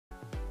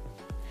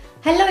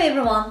Hello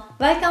everyone,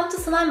 welcome to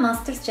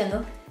Slimemasters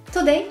Channel.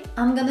 Today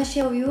I'm gonna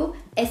show you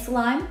a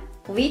slime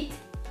with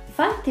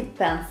 5 tip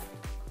pens.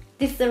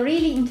 This is a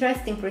really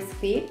interesting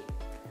recipe.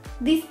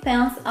 These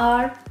pens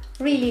are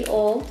really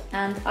old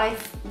and I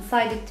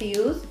decided to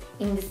use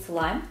in this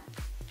slime.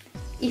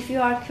 If you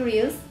are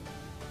curious,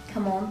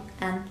 come on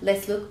and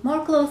let's look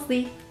more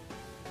closely.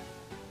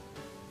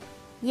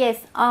 Yes,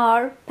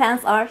 our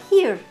pens are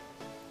here.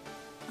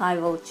 I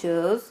will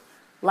choose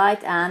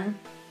light and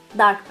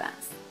dark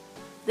pens.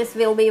 This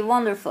will be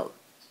wonderful.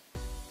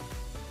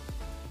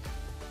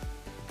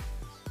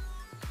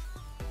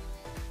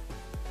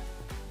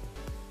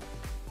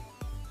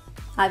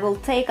 I will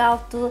take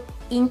out the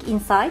ink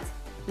inside.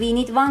 We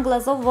need 1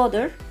 glass of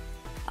water.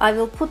 I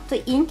will put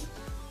the ink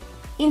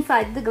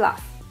inside the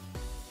glass.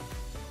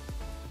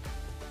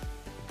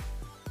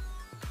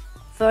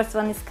 First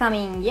one is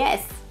coming,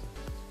 yes.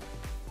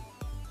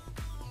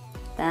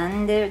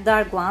 Then the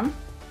dark one.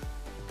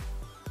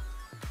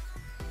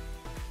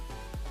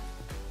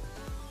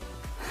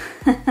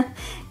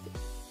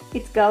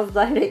 It goes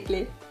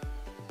directly.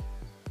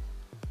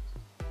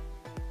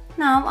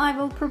 Now I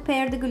will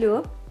prepare the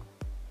glue.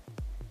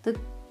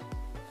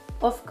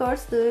 Of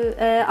course,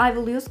 I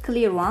will use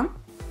clear one.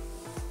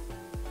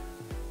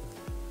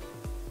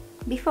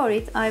 Before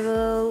it, I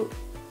will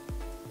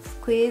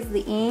squeeze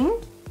the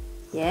ink.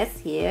 Yes,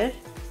 here.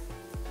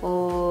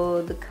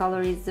 Oh, the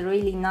color is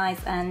really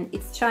nice and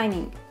it's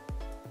shining.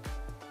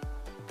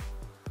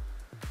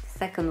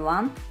 Second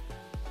one.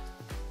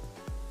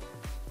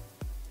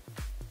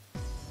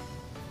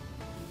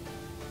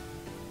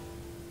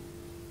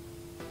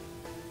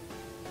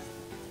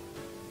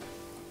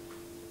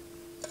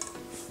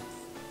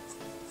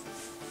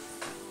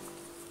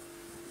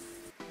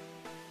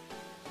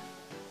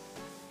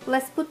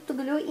 Let's put the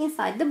glue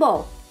inside the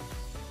bowl.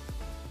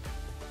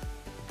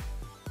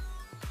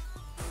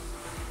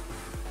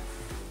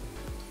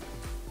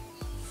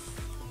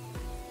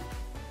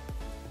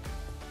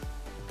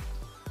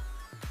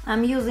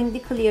 I'm using the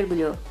clear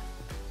glue.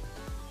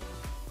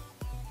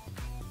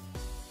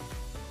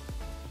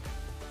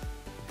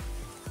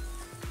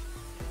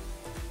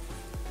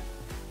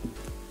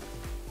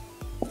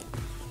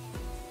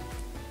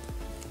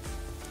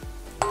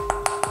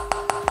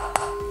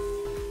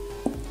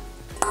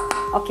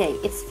 Okay,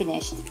 it's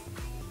finished.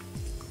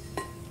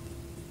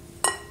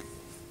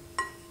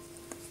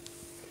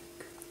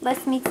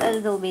 Let's mix a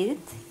little bit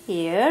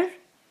here.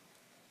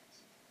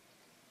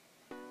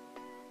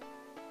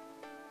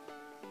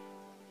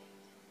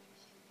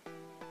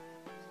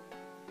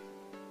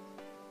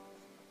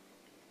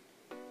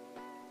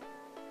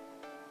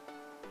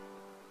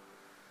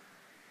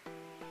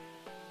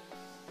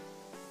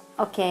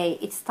 Okay,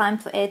 it's time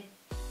to add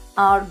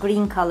our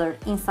green color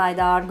inside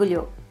our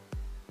glue.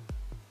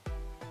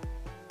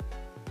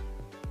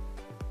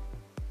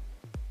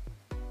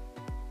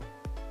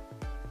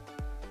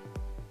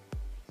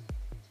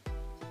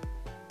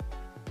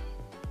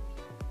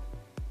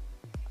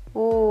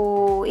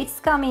 Oh,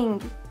 it's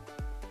coming!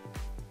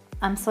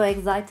 I'm so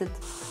excited.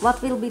 What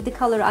will be the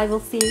color? I will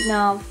see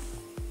now.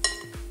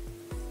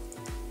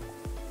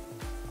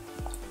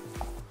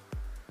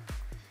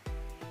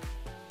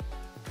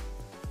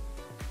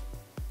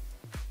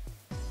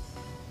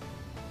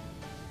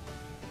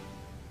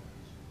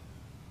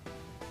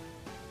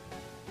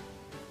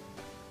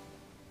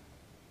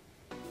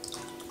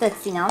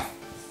 That's enough.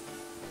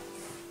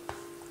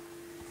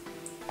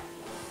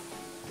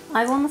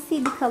 I want to see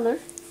the color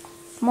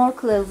more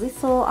closely,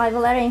 so I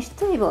will arrange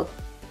the table.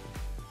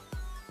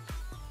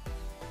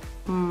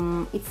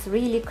 It's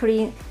really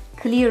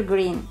clear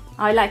green.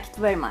 I like it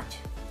very much.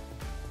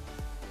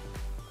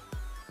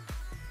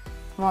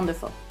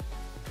 Wonderful.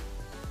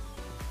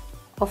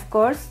 Of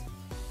course,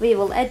 we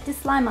will add the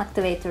slime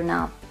activator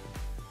now.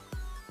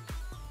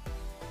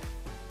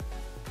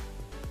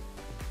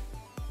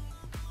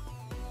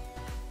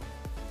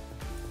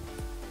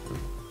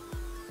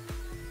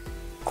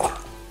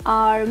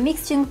 Our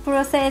mixing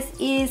process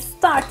is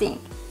starting.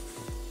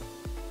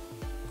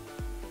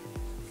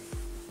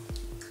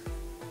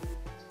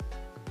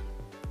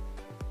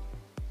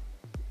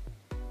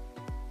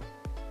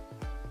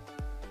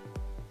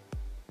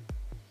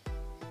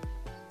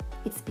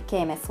 It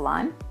became a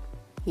slime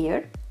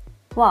here.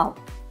 Wow!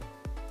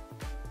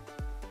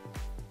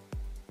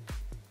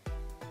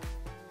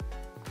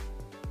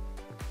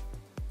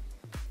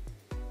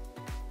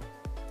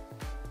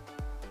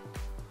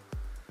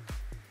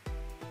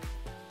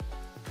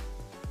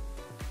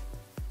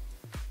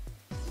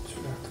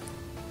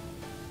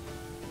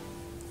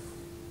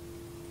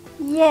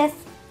 Yes,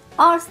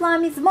 our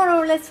slime is more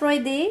or less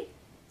ready.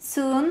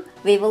 Soon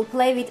we will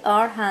play with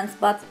our hands,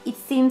 but it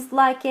seems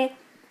like a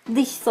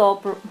dish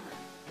soap.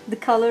 The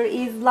color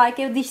is like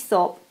a dish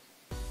soap.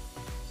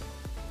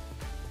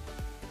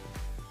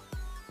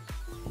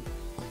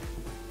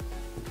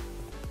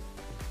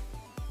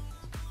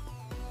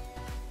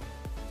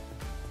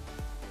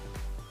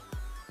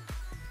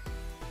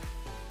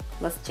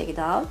 Let's check it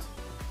out.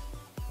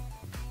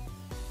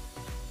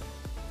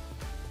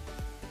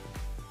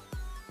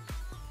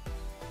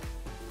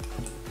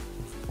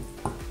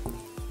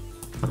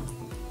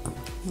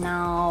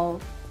 Now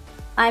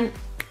I'm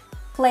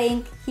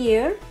playing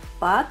here,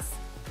 but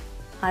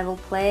I will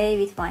play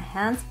with my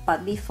hands,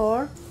 but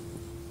before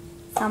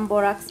some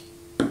borax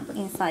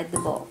inside the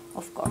bowl,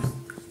 of course.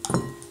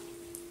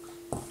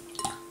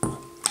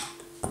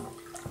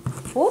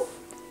 Whoop.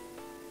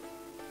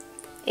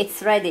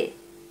 It's ready.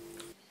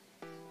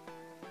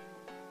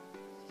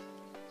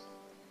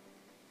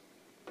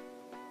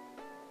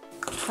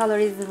 Color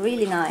is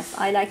really nice.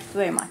 I like it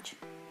very much.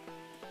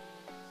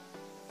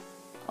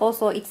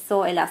 Also, it's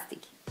so elastic.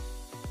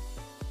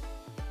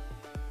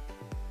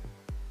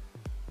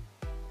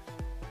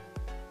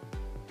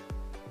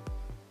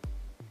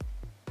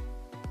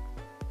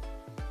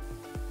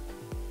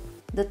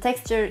 The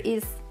texture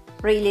is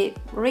really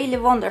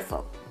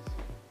wonderful,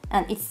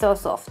 and it's so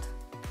soft.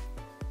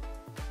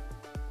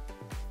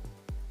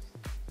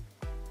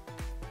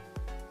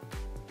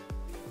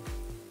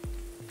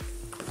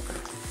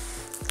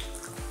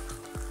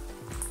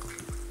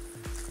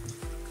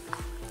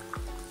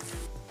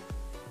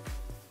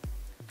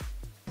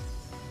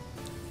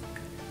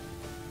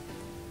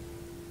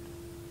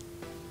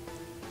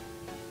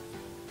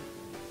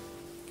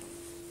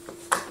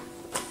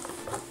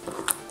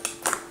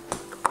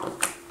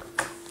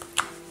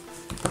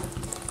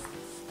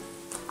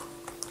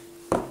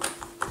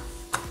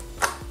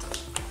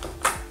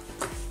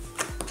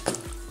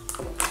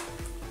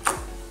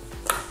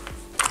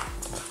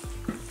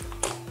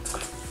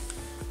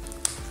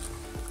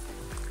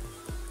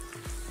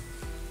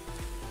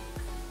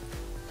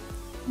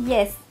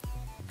 Yes,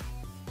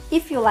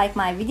 if you like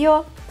my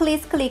video,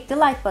 please click the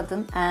like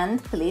button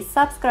and please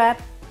subscribe.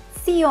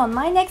 See you on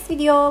my next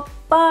video.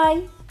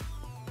 Bye!